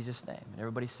this in Jesus' name. And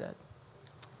everybody said,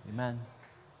 amen.